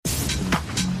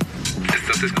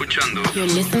Estás escuchando. You're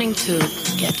listening to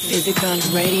Get Physical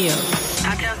Radio.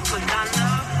 Estás escuchando.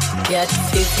 Get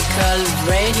Physical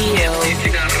Radio. Get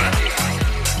Physical Radio.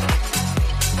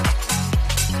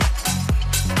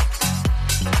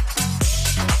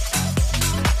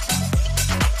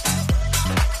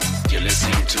 You're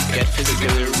listening to Get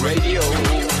Physical Radio.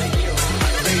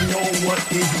 They know what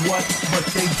is what, but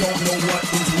they don't know what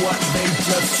is what. They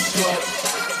just struck.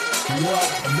 What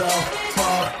the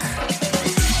fuck?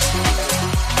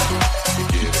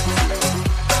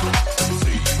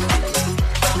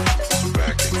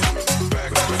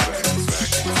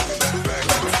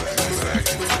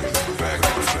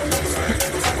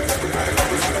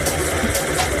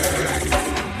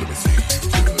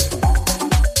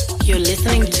 You're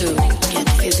listening to Get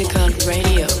Physical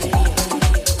Radio.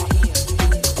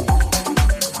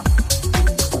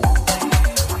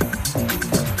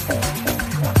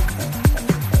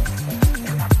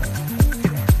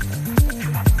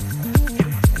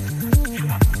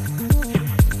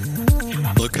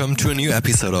 Welcome to a new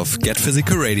episode of Get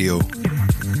Physical Radio.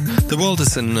 The world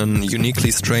is in a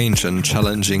uniquely strange and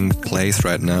challenging place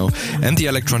right now, and the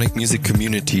electronic music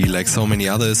community, like so many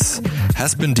others,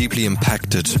 has been deeply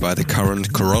impacted by the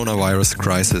current coronavirus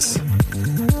crisis.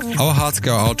 Our hearts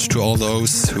go out to all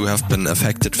those who have been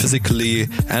affected physically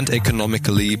and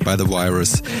economically by the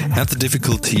virus and the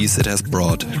difficulties it has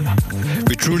brought.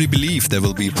 We truly believe there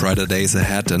will be brighter days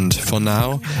ahead, and for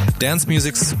now, dance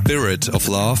music's spirit of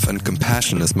love and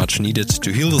compassion is much needed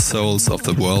to heal the souls of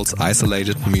the world's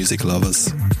isolated music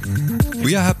lovers.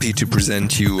 We are happy to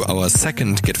present you our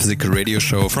second Get Physical Radio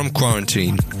show from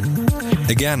quarantine.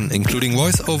 Again, including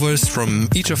voiceovers from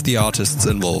each of the artists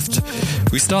involved.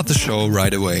 We start the show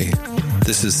right away.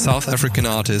 This is South African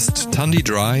artist Thandi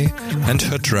Dry and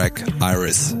her track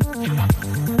Iris.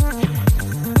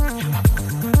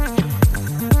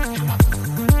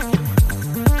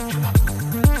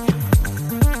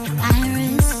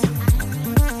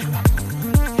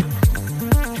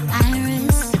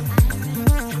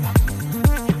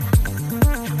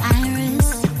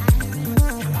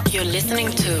 You're listening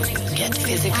to Get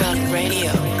Physical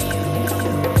Radio.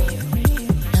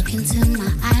 Look into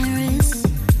my iris.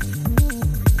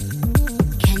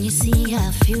 Can you see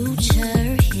our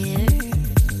future here?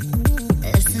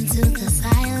 Listen to the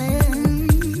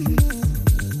silence.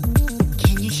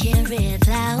 Can you hear it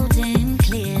loud and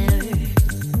clear?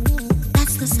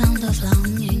 That's the sound of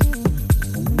longing.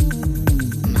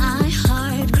 My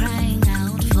heart crying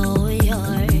out for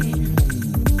yours,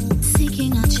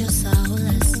 seeking out your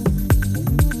solace.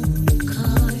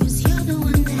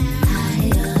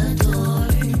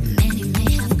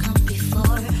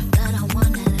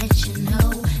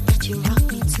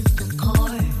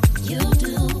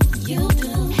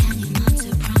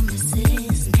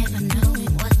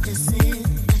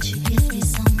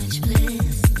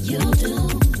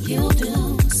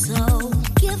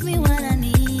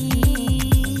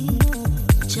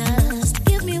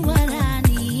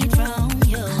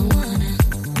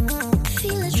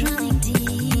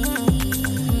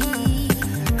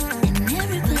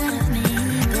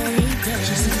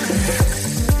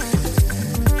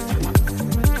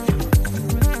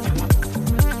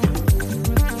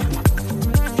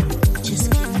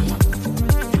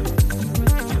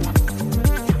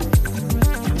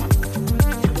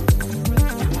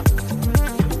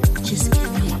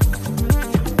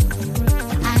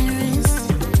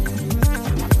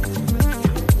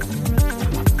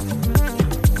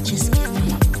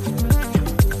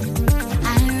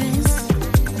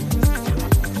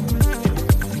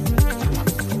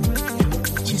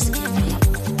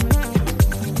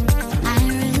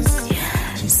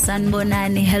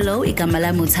 Sanbonani, hello, igama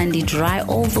lami Thandi Dry,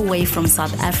 all the way from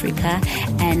South Africa,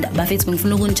 and bafethu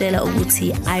ngifuna ukuntshela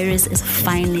ukuthi Iris is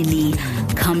finally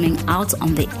coming out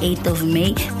on the 8th of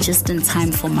May, just in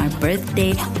time for my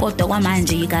birthday. Kodwa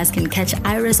kwamanje, you guys can catch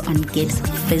Iris on Get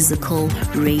Physical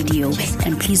Radio,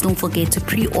 and please don't forget to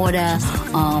pre-order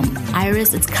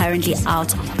Iris. It's currently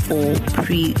out for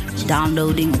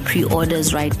pre-downloading,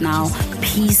 pre-orders right now.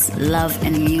 Peace, love,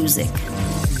 and music.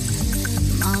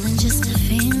 More than just a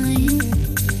feeling,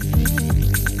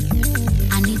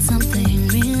 I need something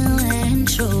real and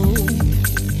true.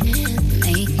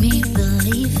 Make me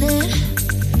believe it.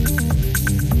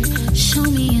 Show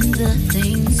me in the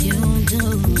things you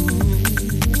do.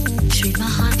 Treat my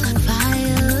heart like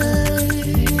fire,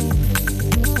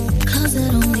 'cause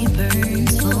it only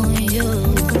burns for you.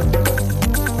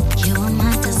 You are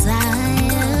my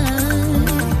desire,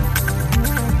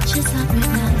 just like when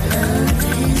my love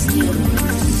is you.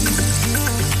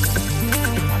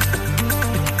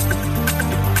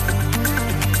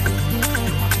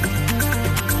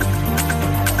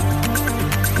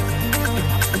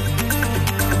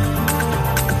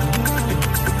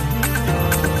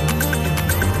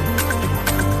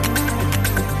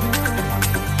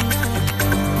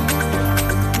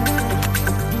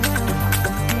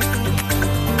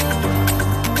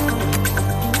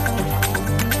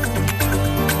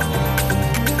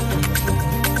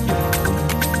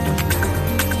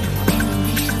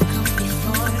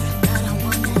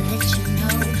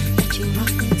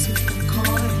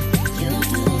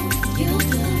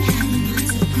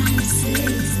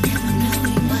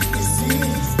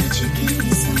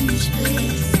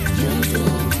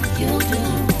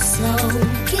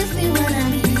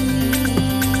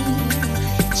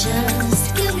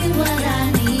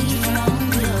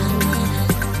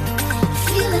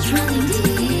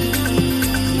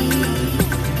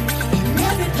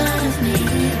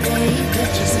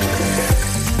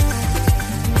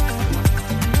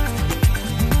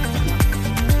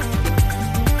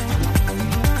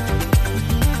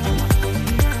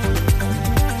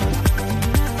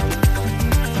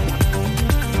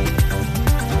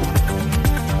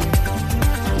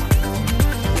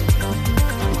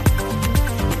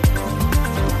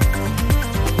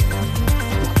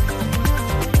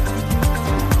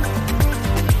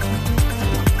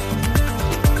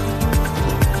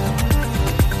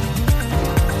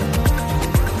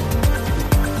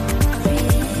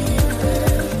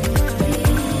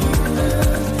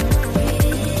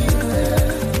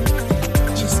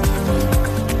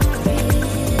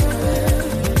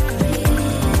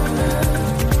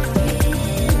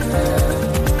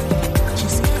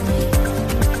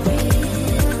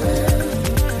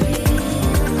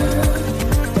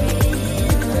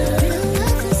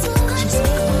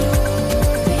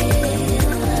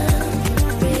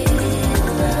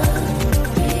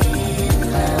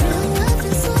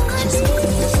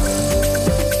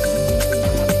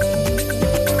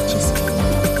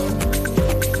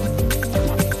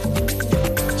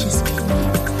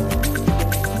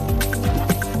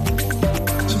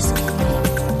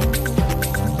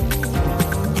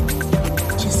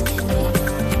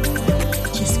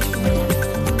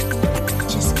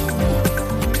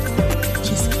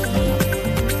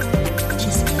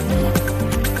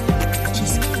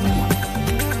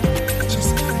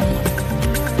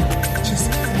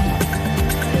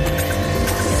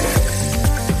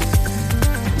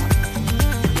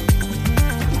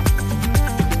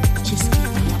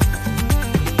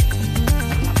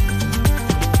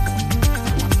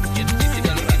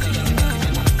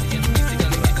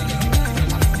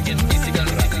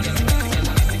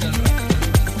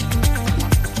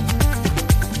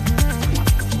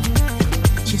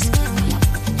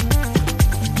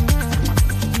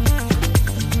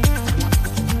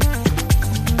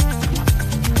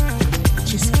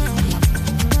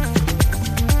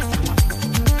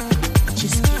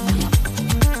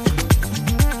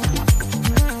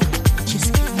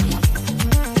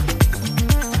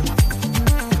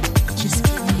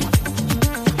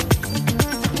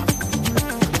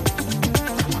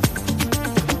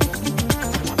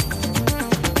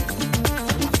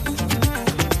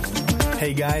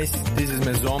 Hey guys, this is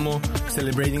Mesomo,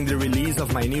 celebrating the release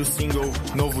of my new single,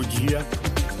 Novo Dia.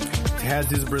 It has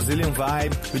this Brazilian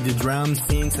vibe with the drums,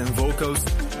 synths and vocals,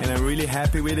 and I'm really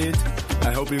happy with it.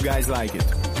 I hope you guys like it.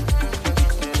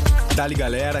 Dali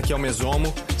galera, aqui é o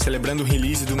Mesomo, celebrando o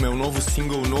release do meu novo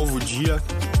single, Novo Dia,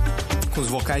 com os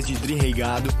vocais de Dri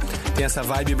Reigado. Tem essa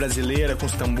vibe brasileira com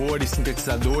os tambores,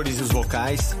 sintetizadores e os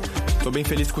vocais. Tô bem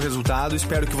feliz com o resultado,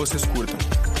 espero que vocês curtam.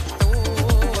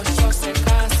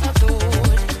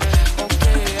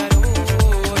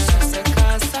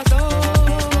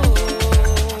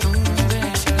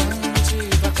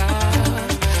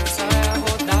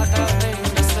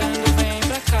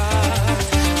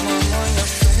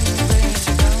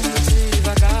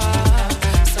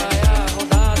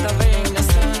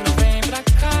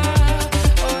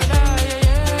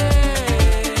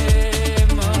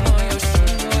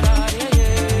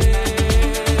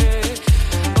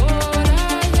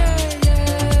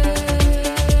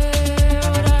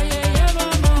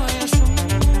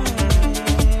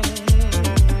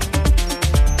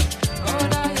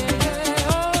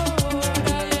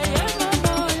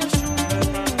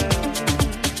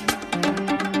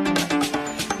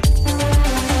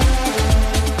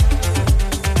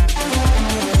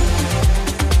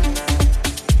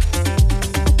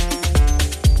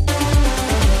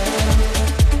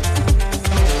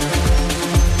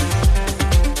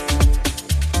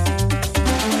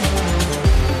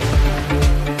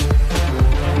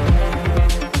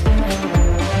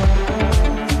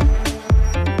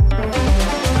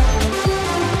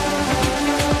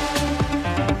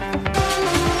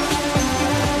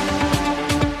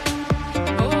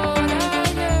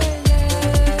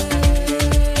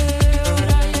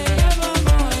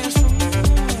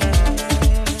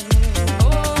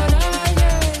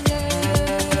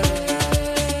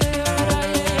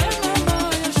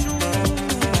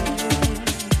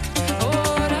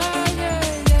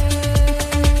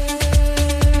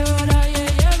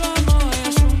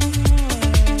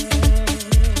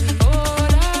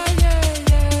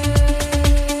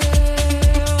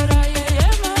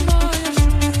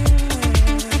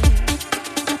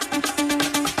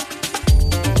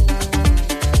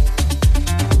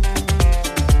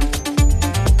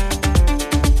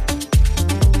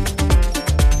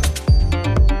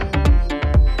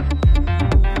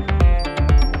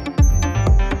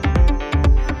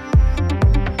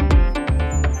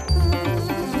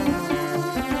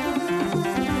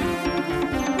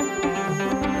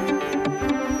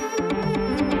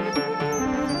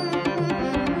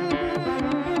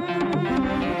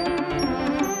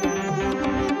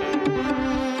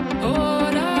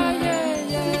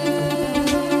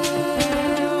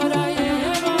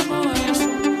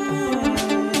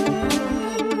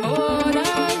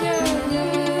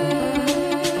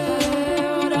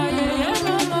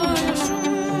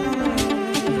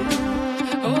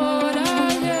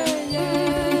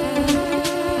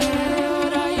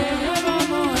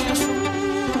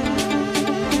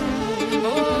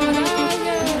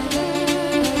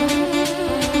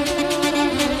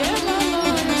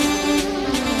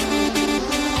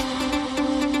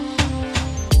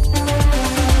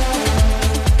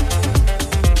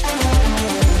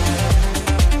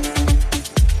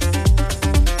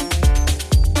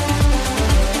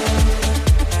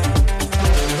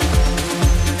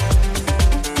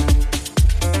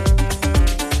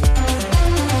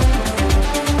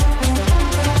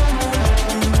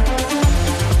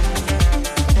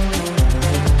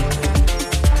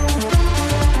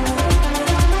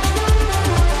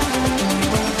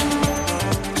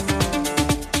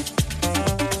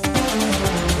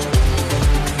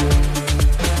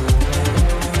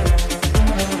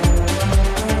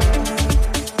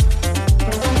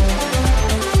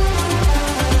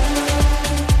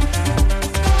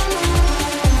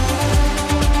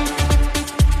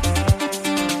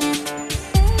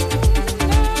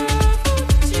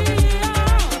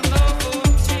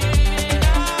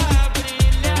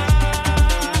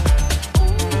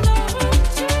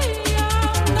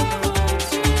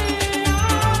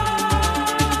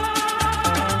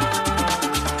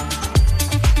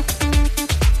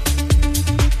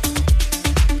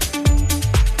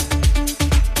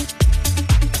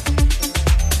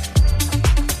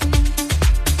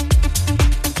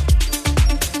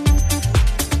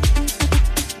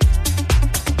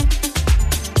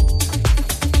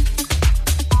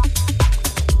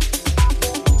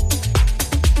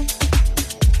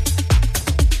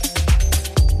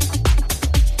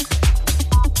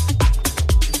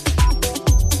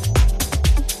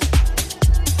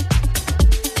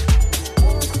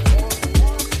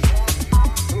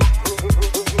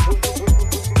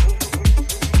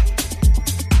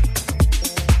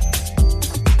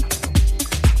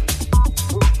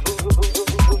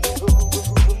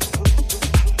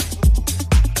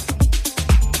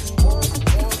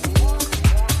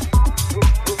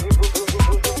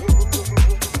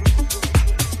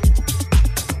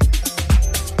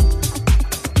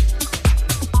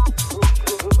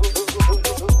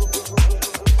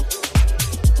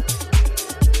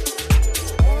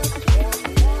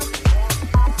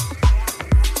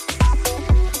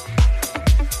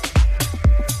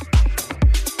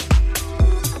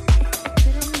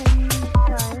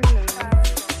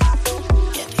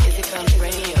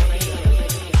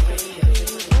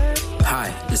 Hi,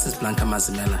 this is Blanca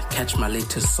Mazimela. Catch my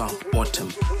latest song,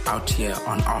 Autumn, out here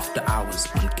on After Hours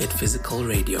on Get Physical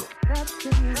Radio.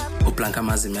 Blanca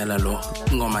Mazimela lo,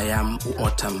 ngoma yam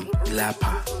Autumn,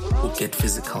 lapha, Get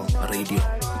Physical Radio.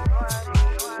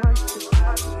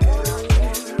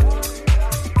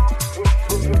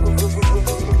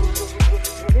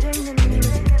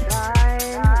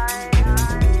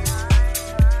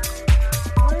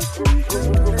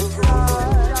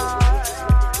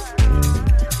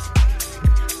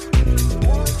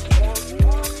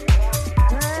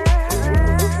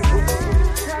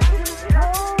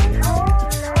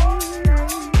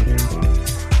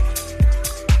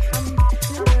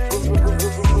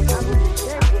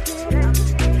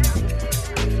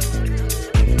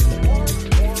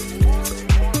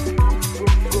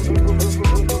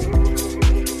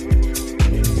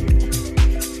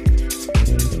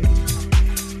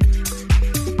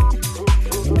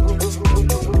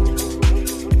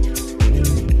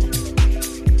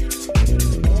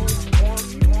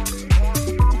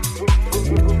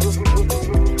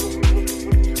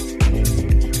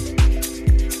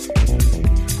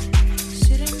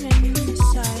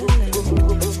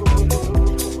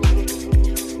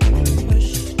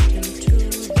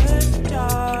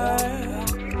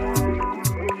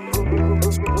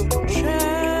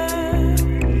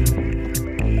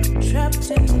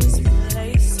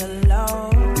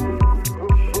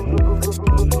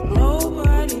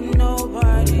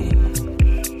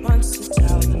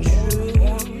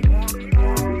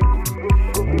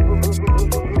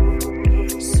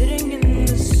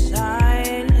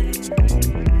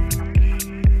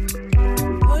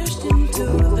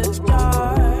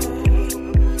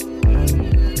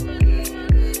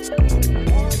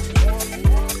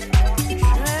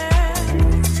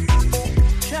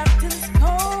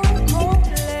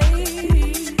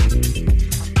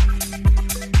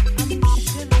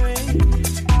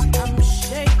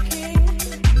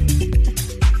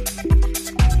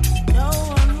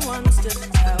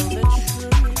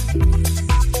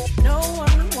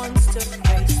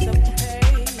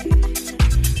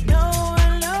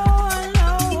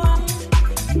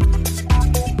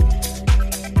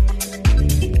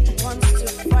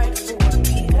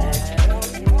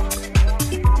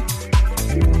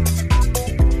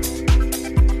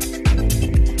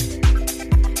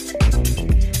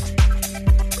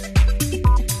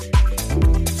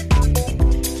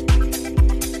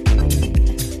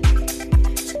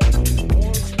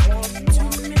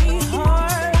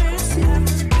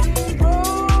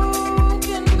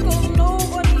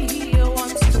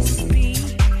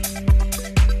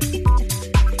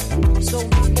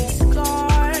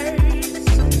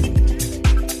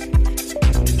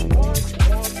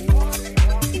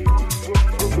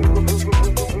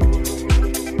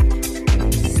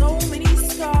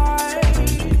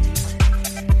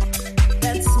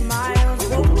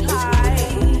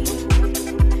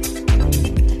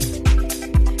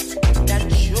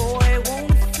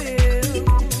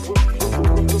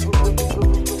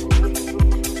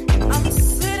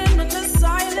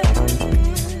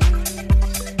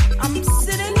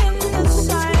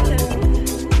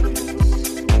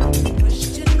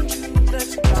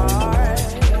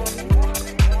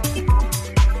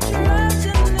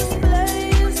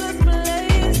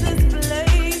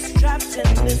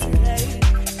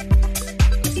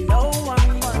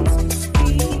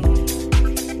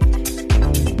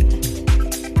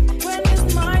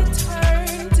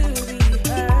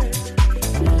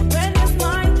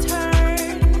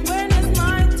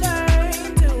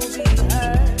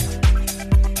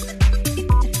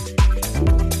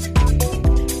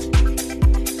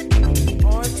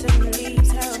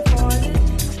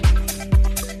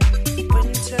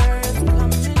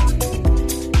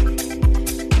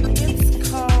 It's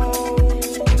cold.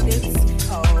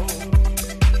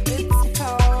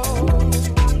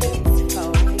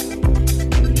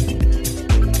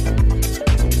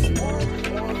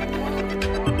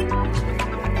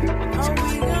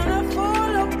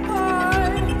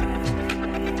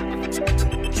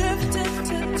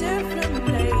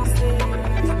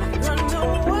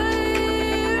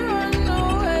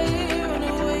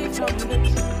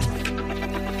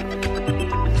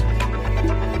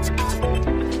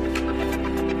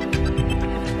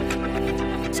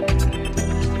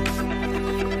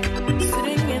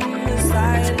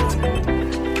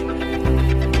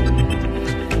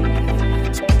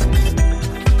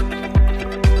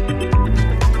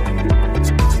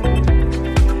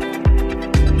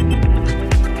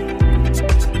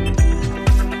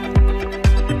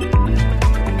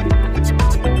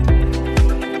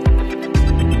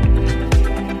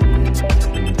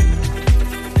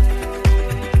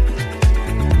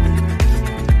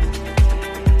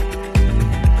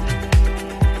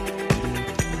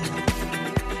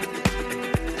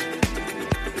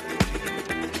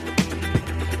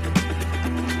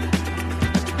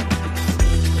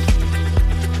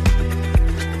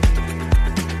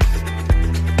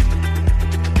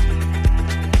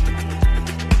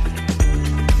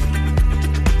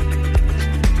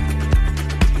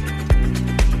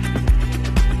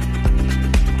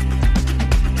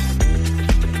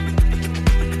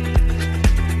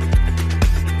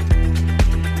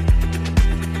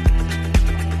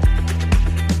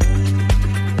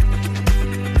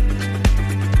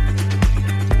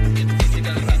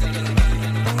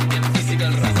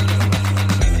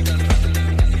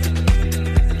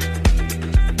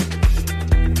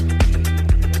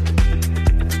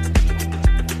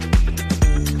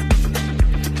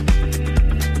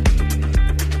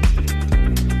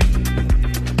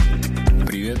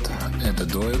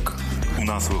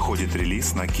 выходит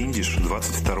релиз на Киндиш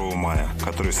 22 мая,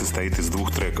 который состоит из 2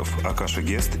 треков «Акаша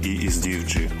Guest» и из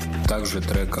DFG. Также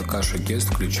трек «Акаша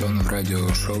Guest» включен в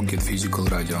радиошоу Get Physical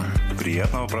Radio.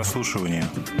 Приятного прослушивания!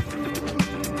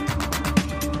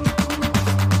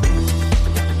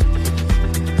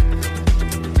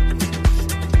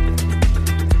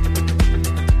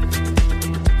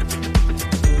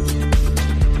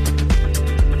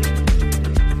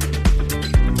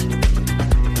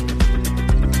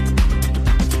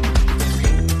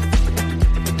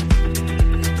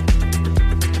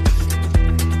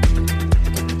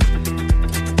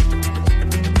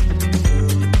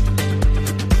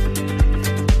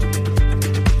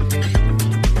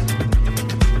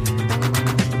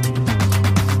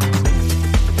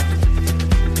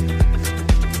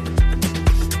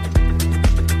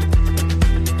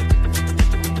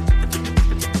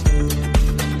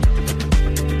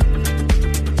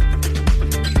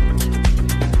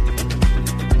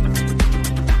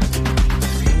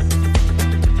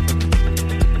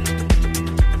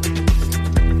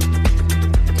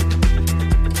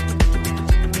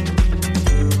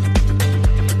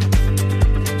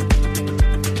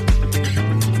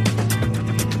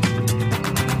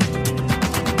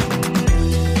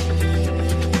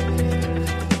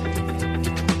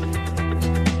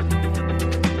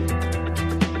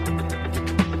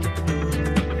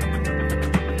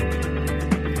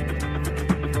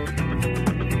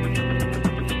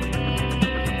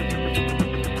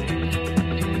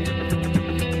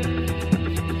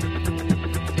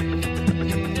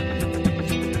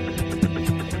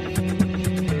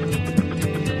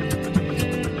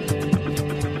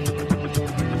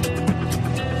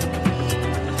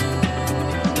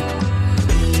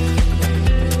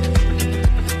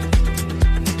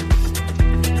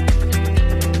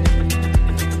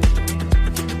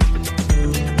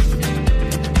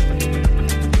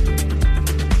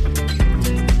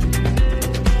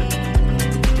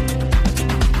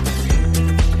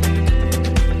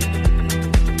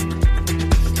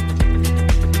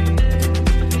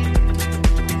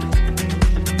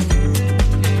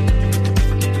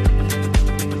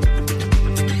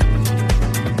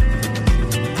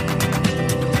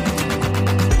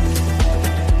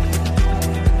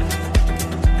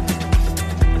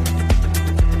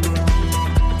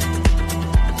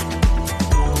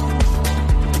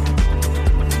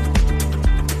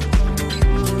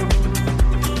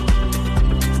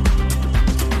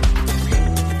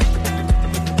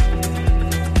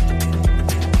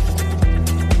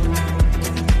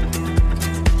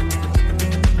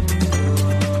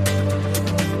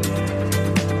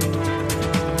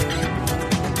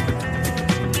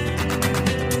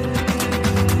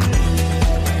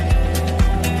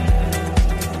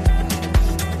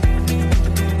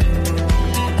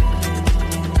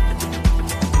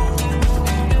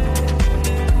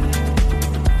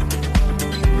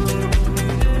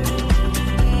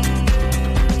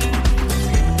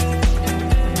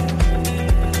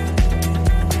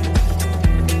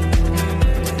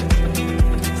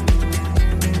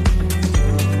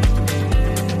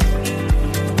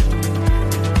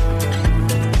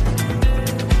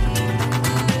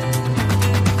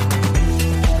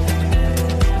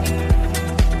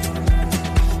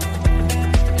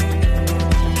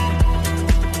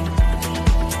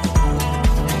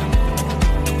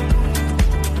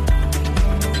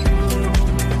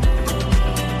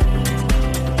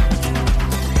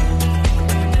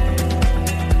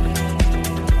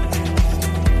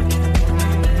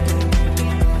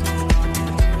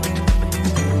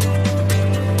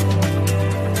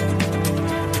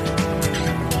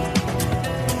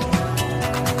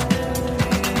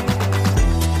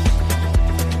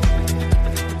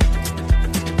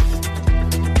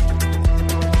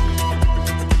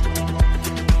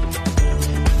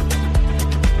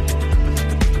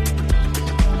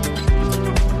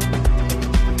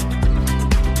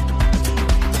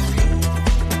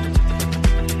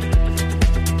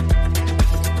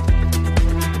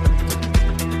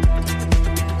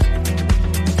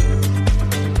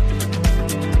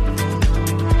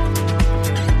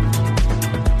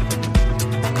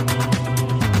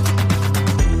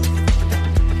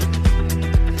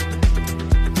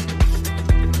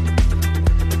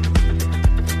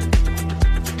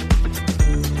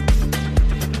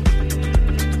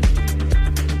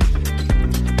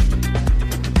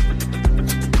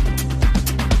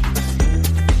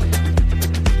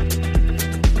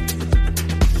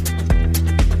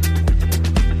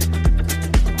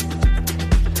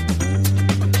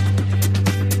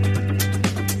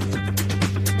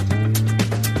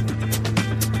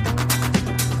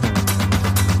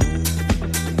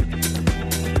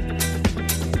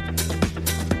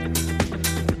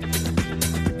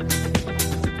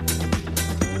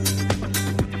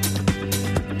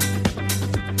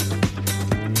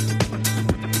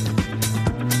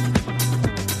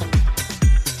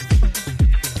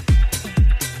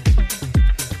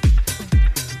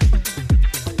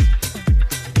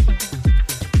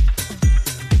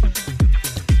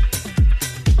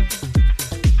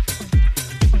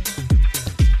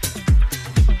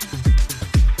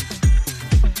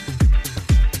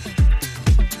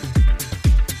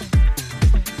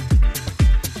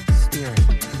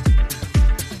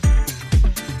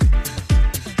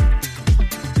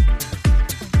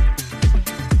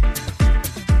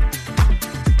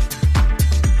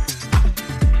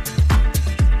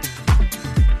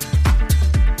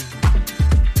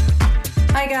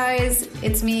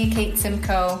 it's me, Kate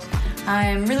Simcoe.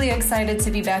 I'm really excited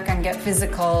to be back on Get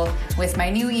Physical with my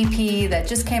new EP that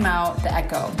just came out, The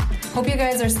Echo. Hope you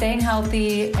guys are staying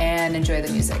healthy and enjoy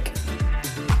the music.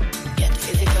 Get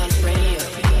Physical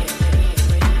Radio.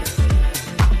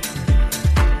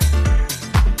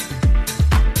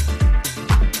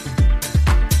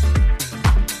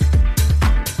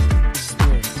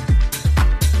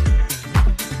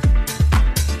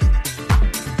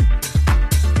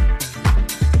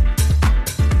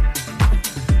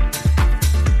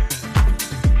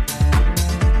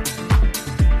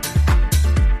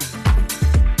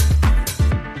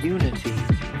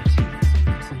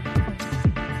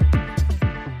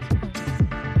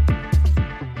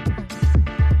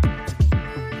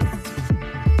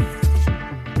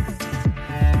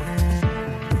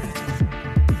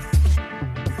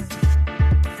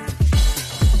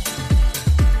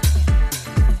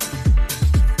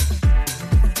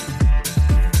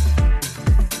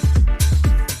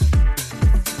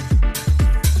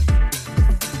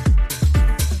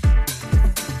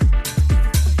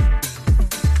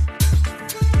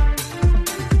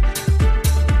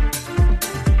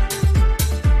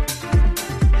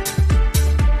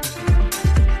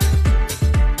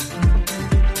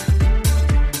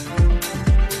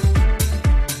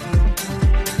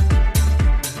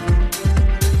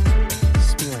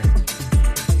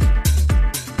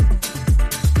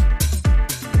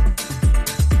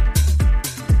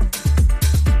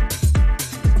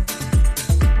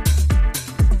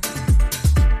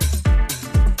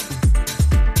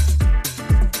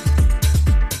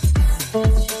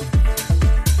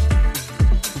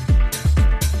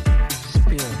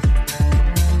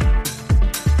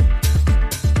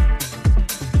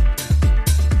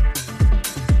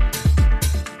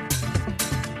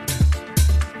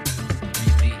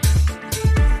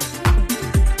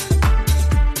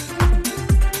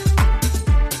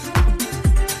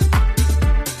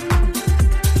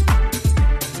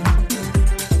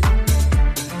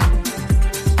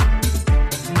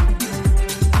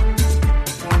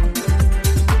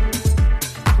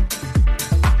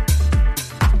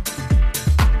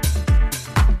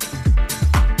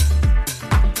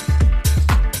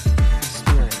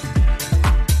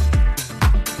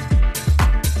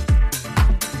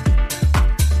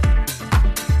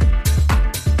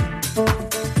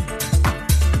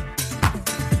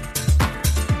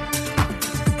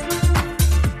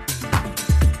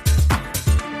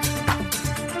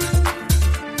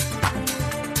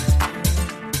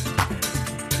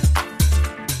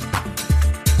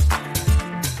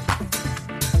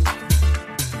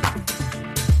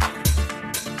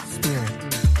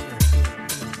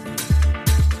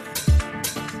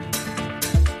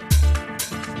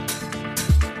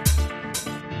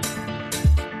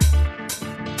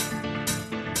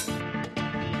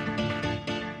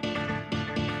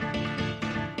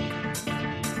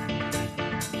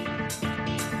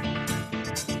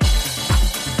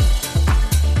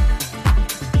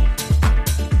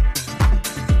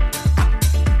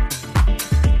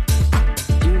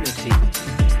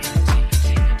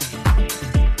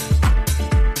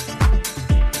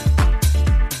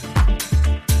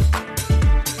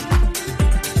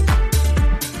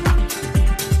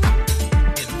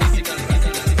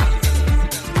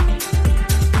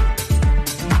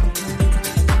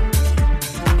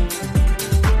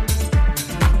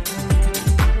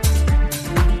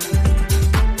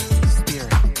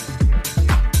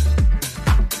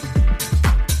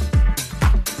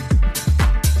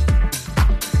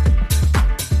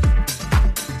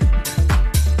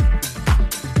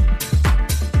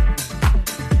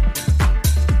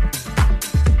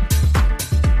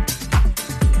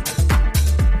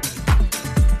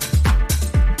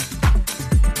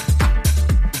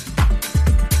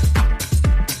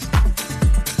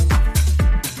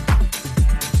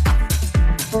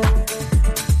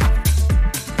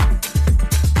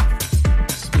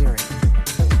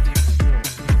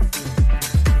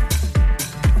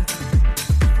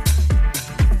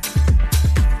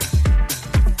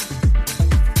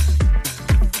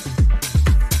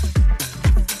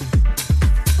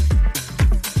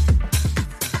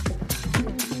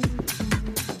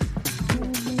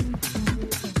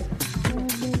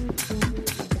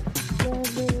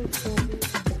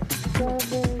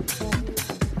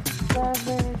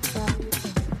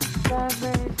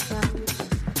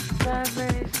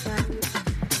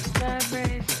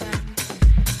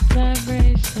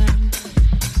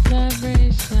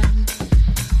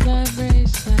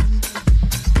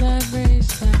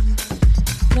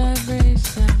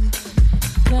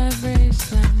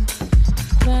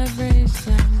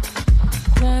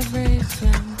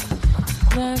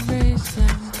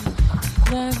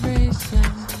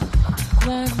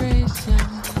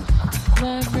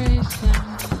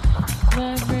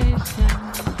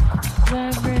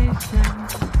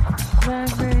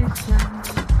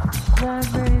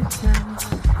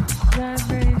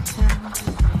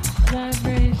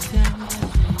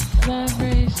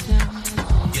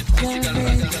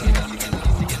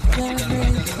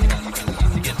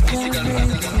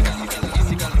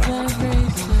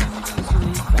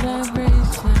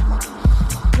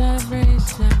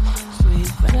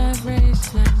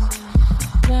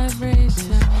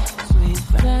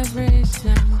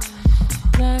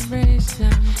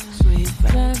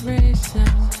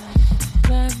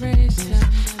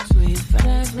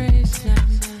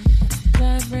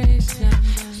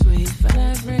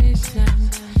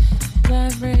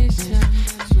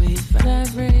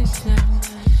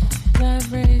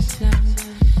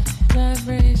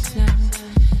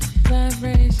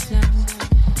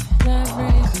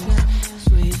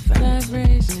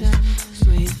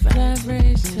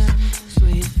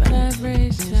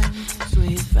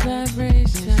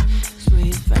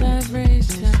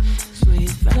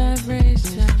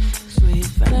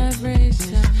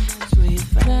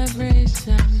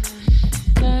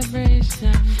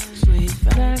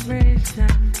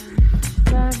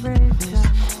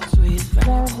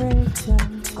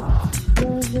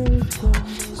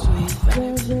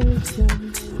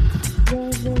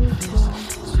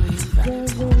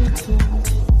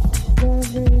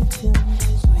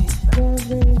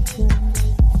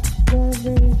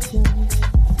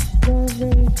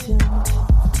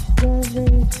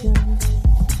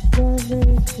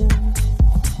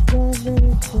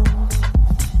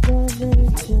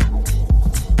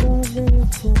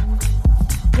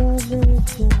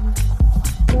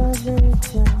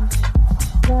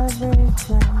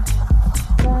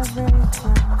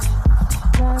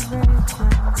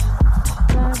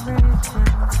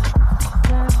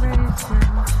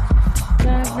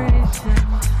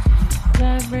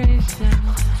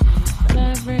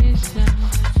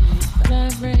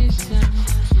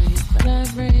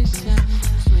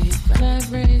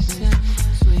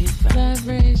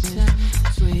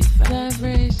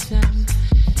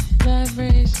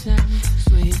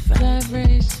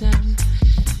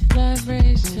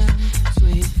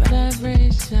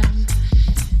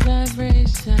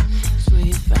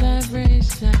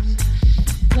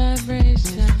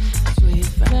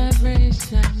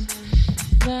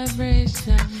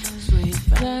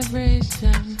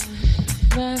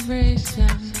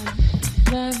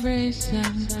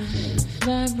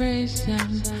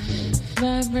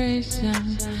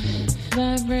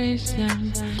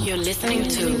 You're listening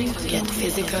to Get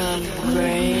Physical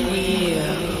Radio.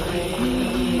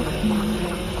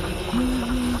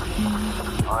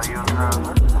 Are you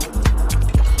nervous?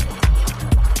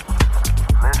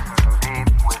 Listen deep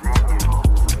within you.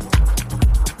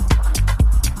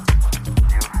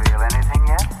 Do you feel anything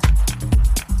yet?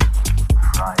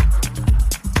 Frightened?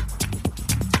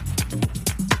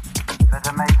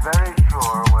 Better make very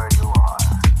sure where you are.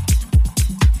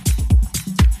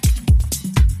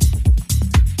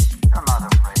 You're not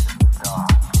afraid of the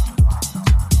dark.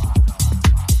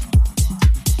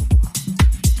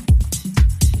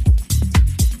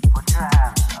 Put your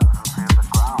hands out and feel the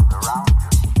ground around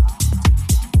you.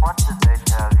 What did they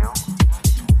tell you?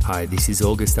 Hi, this is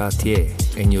August Artier,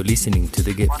 and you're listening to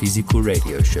the Get Physical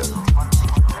Radio Show.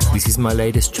 This is my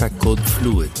latest track called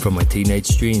Fluid from my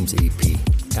Teenage Dreams EP,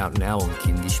 out now on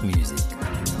Kindish Music.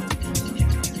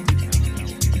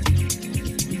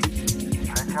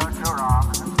 Stretch out your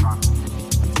arms in front of you.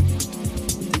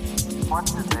 What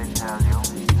did they tell you?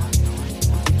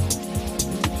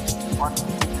 What do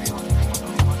you feel?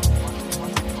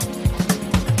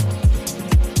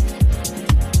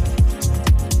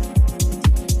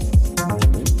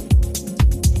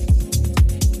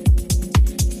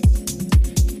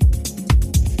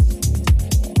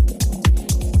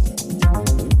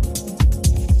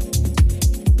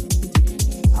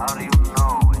 How do you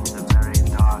know it's a very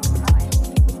dark night?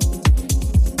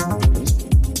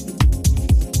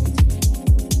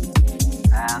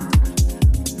 And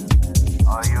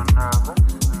are you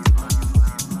nervous?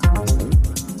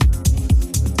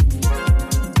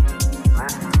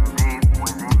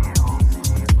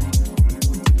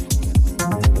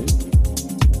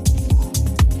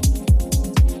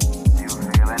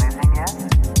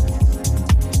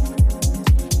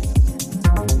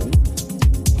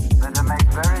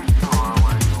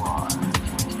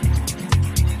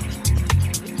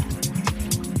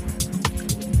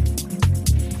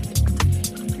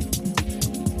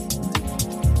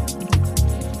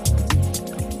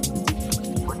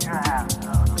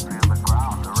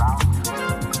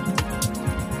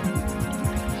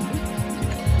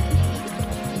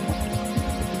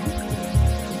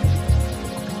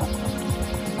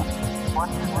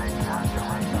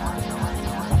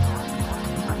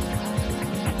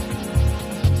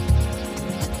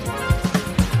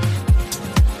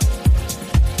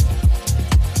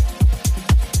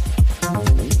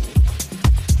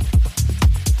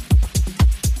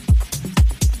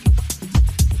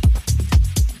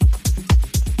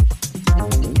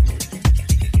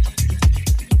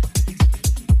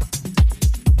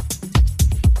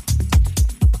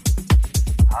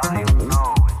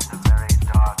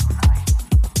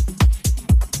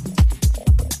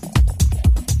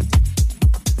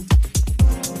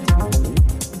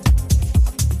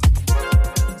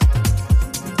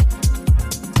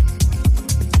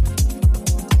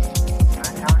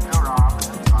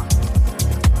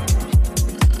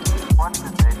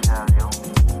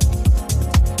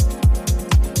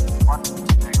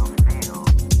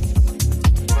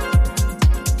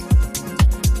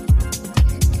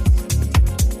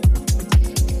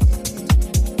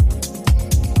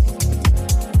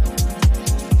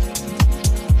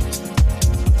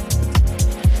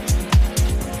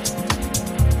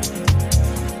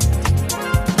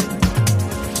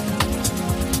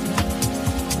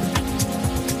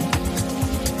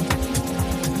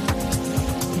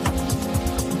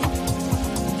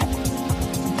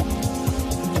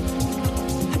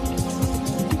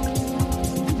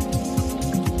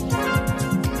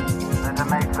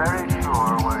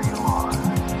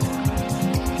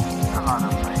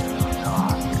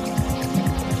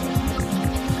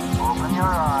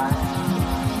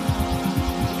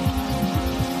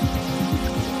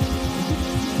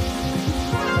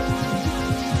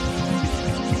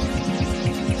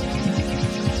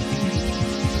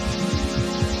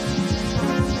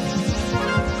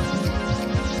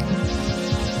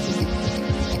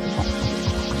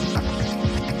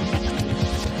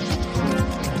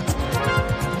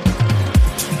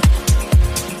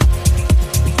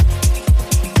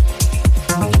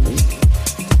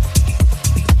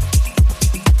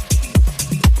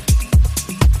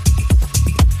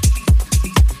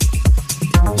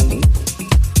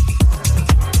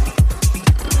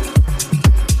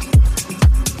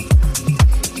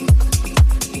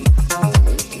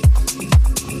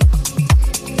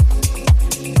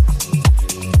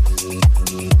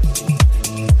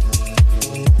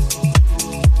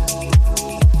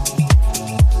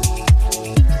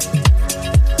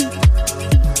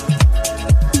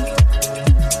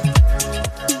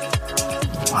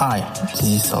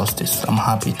 Solstice. I'm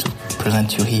happy to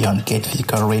present you here on Get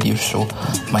Physical Radio Show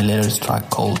my latest track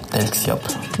called Delxiop.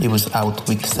 It was out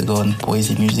weeks ago on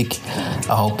Poesy Music.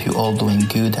 I hope you all doing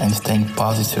good and staying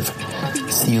positive.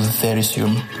 See you very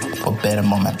soon for better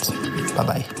moments. Bye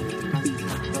bye.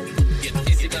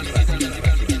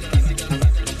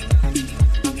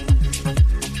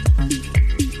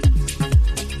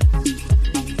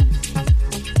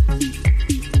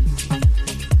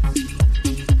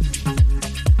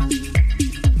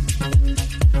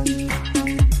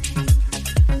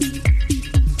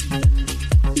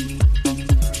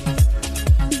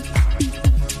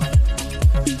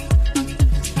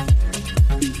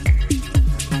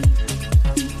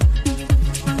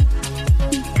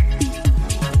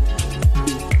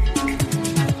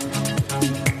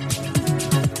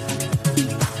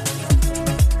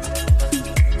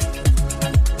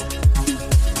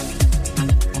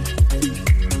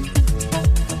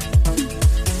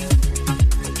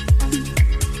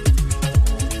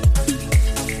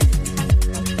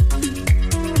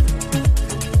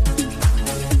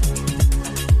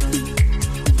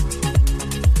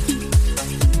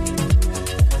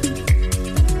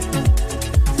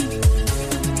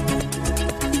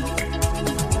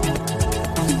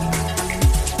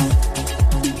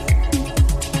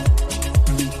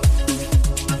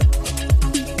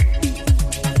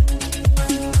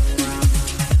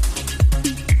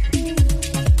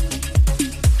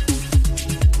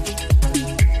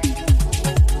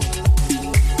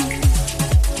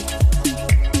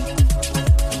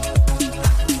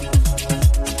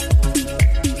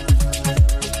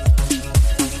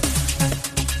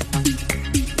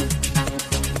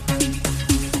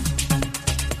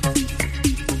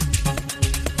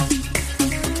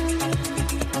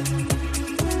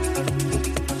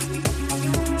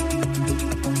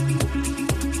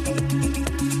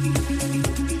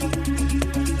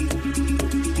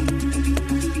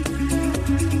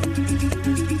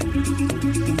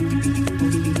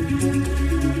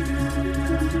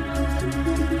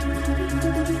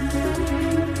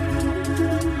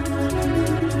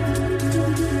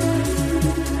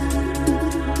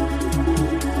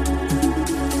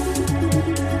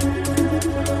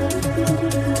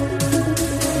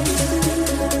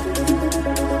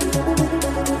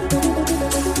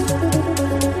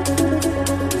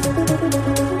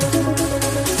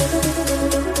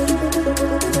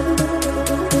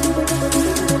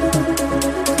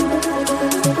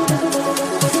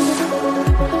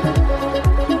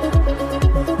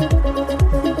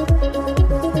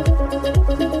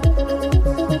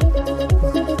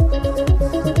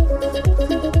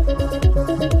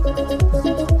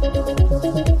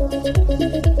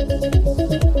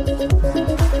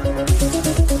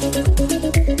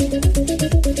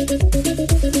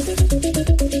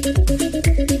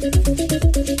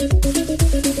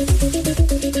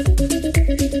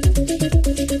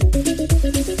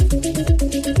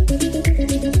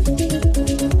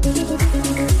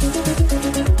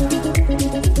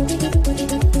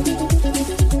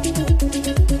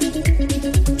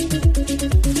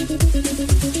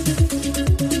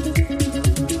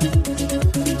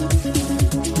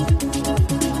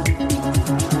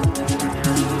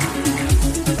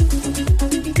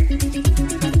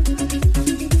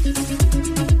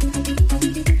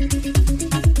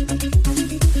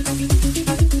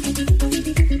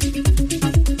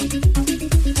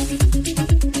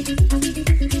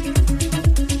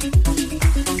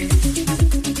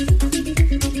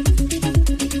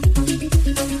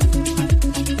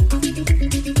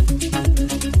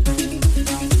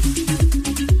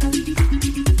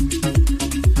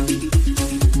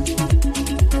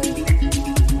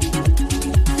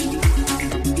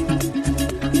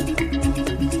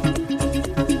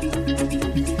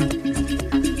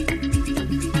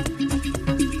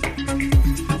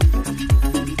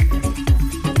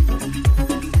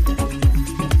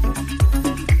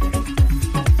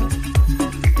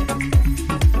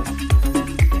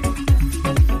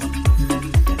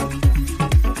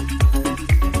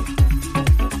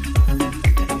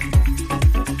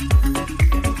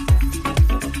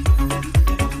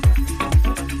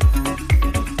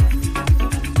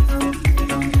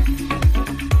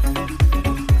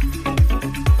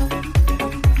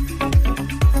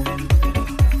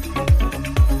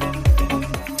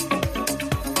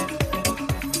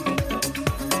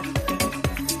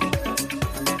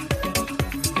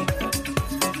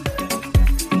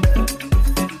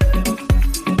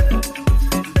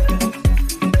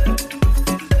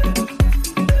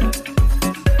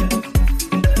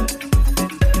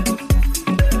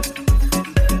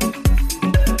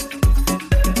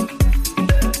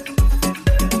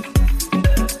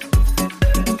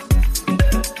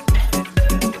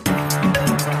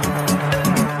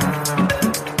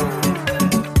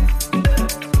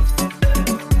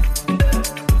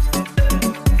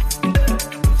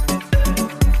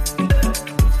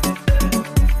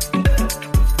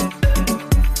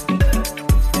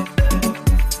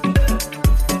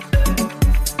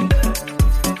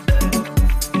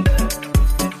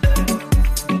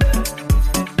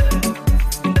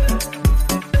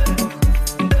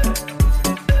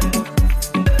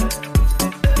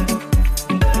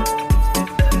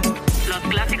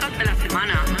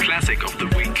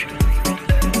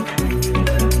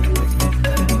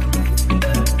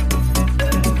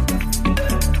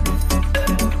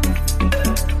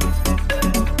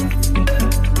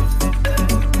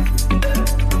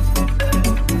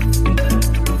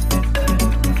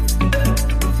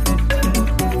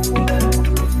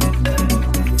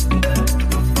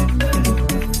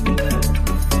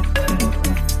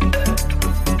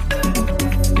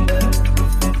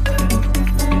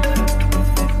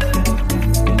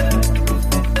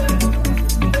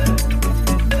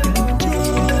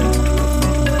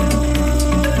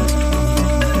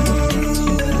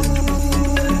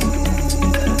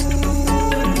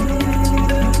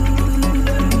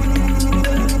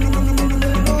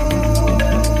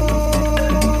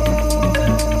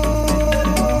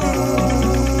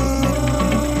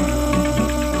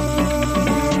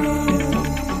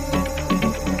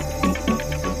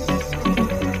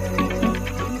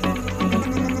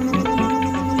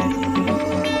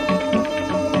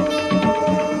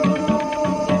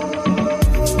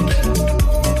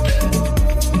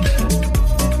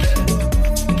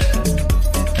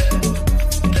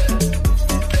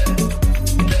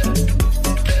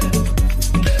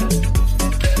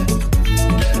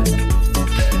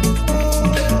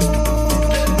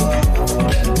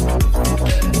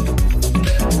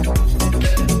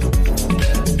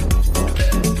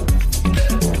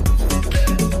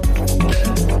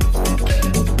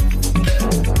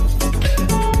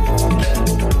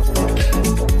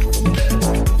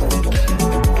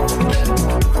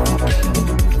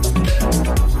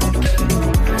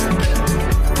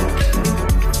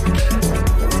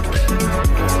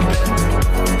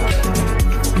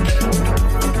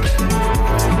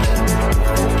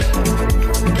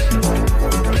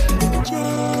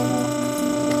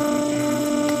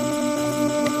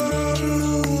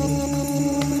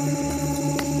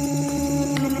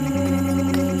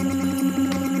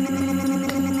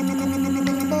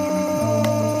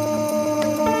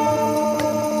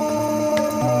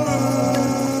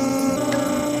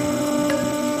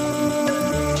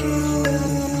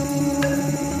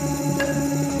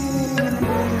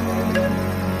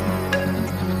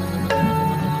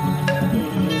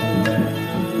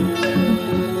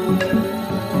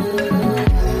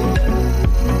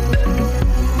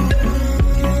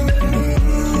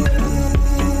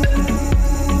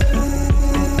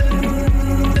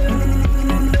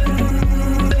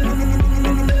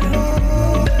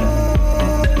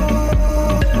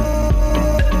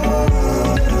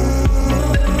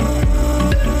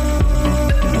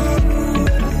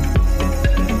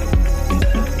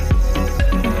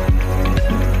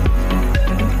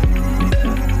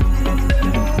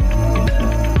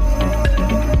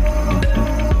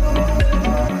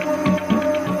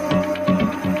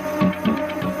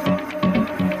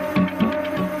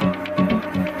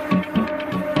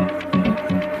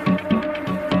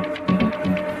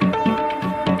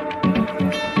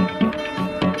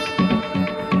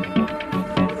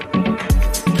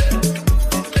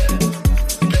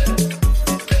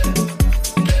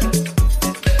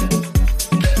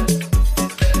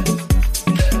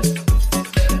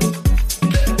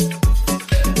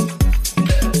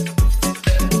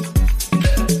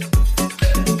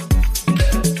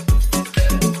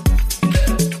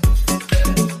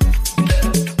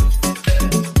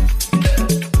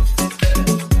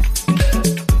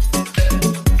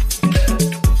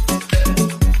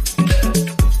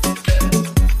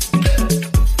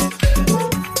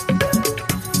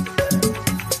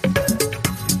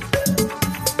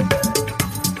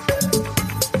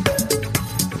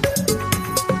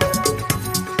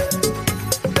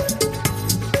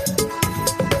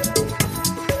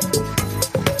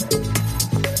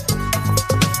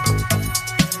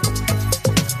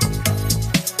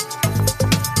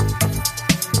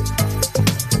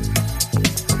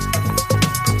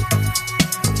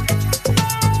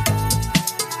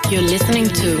 You're listening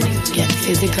to Get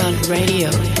Physical Radio.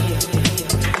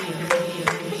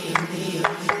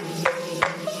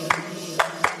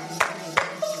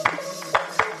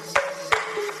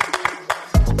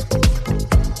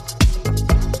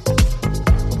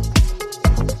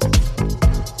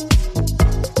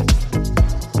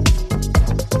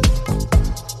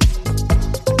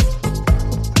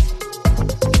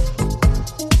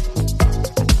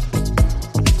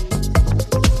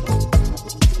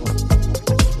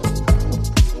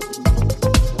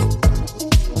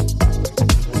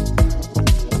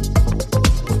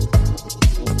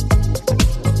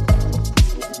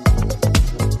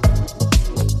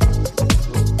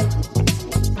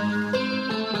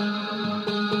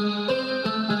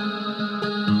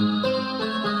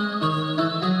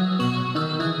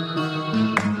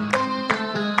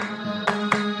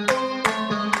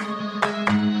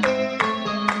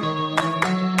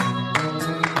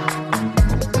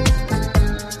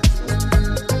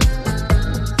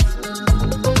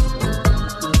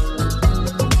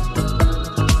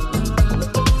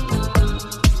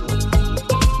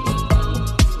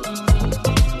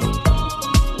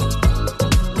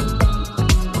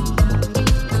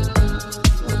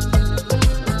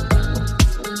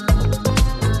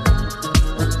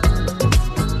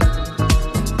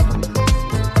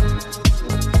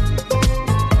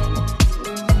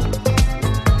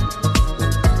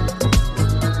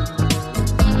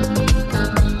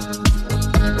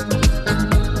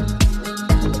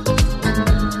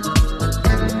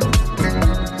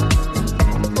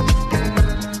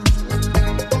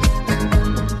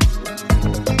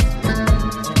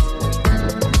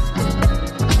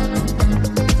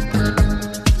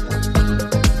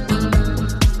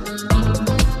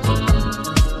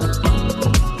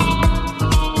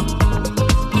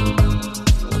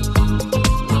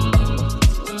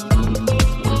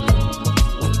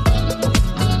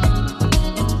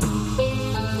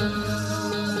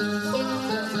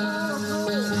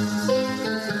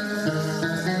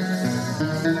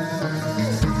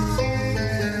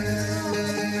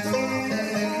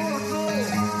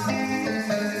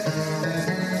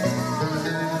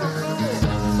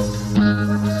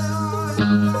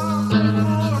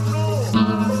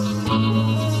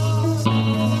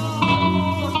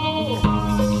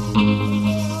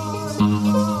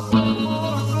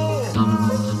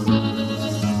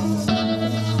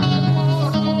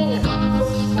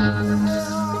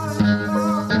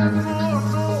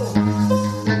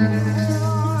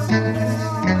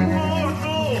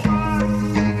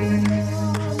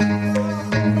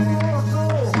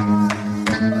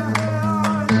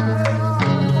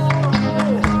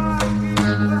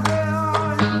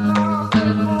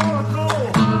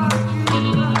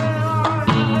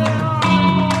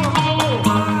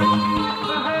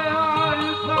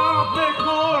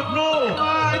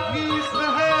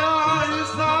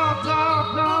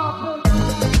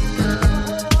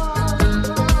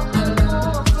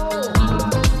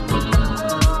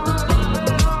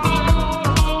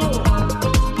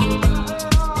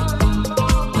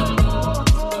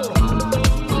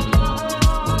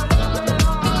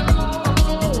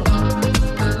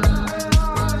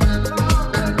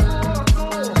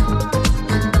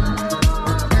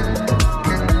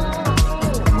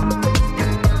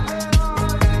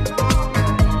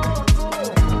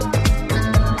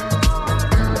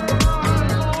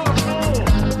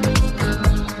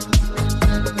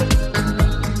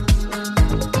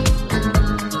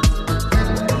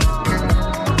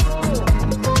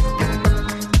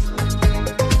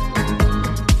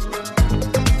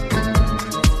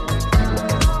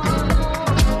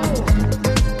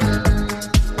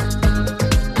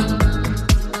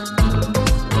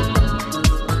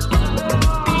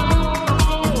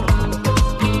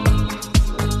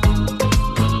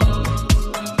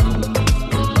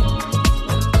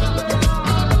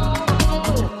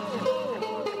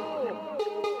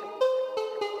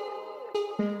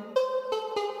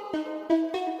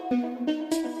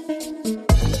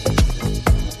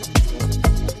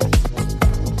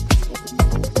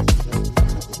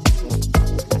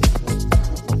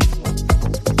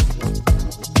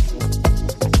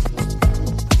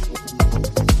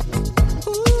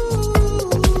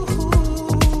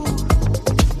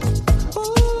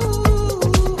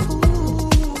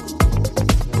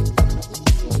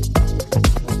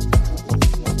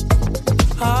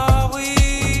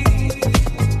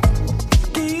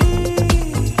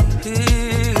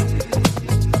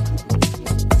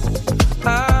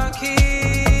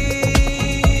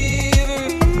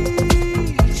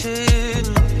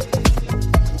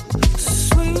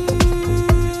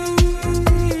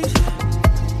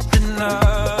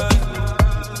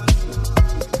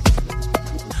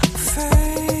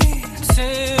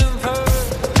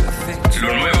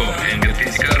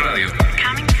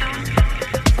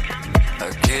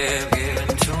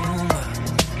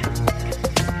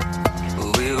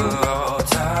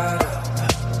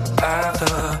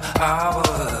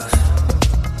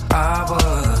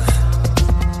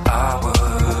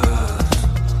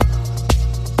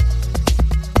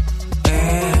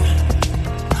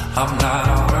 I'm not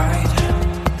alright.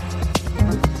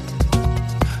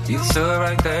 You stood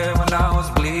right there when I was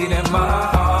bleeding my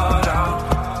heart out,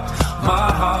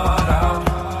 my heart out,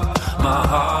 my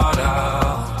heart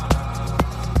out.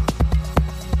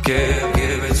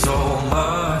 Give it so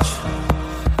much.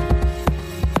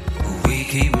 We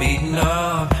keep meeting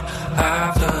up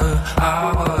after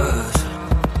hours,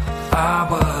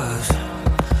 hours,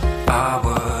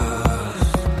 hours.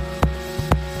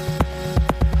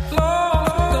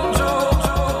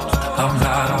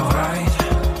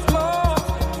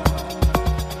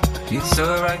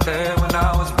 Stood right there when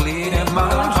I was bleeding my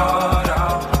heart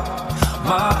out,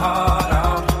 my heart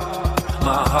out,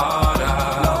 my heart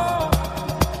out.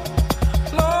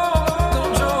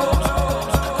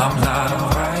 I'm not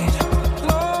alright.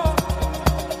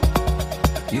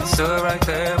 You stood right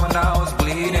there when I was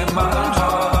bleeding my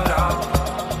heart out,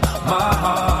 my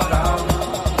heart out,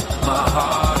 my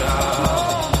heart out.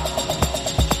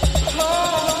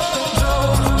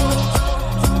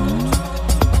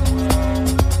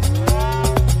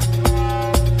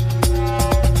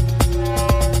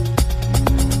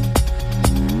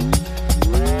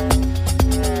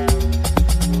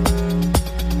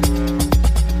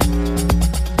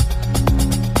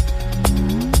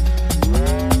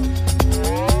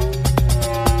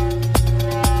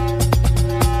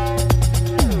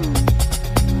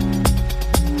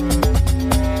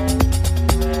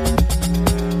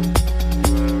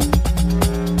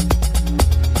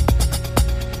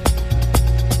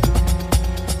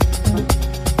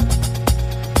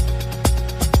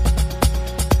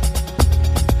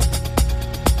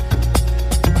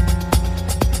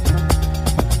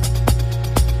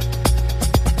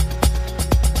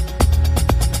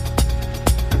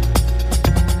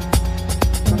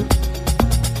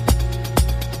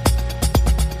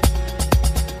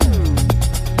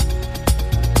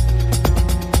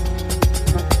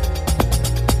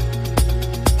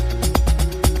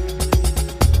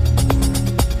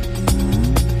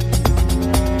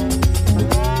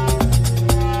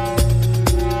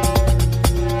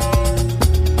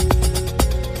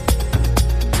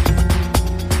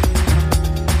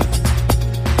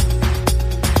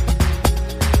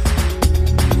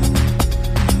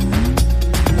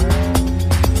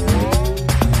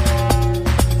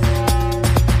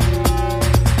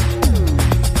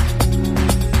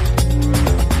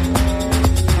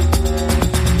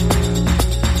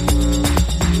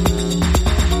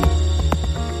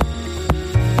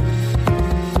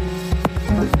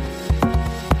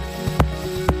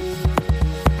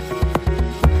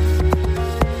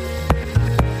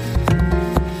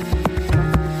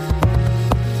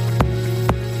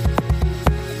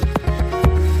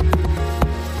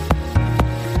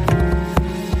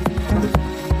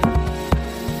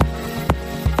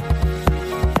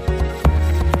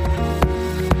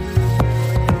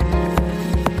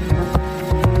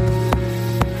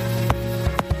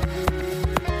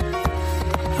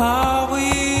 Are we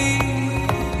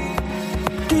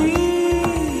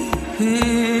deep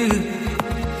here?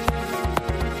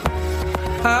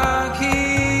 I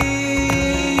keep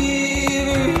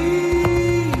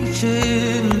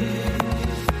reaching,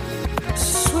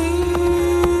 sweet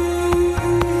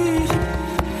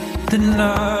the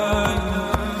night,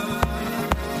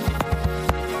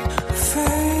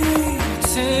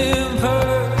 fate's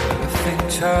imperfect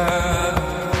time.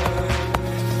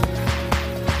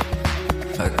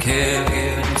 I kept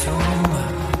giving too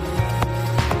much,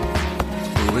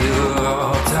 but we were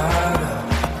all tired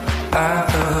of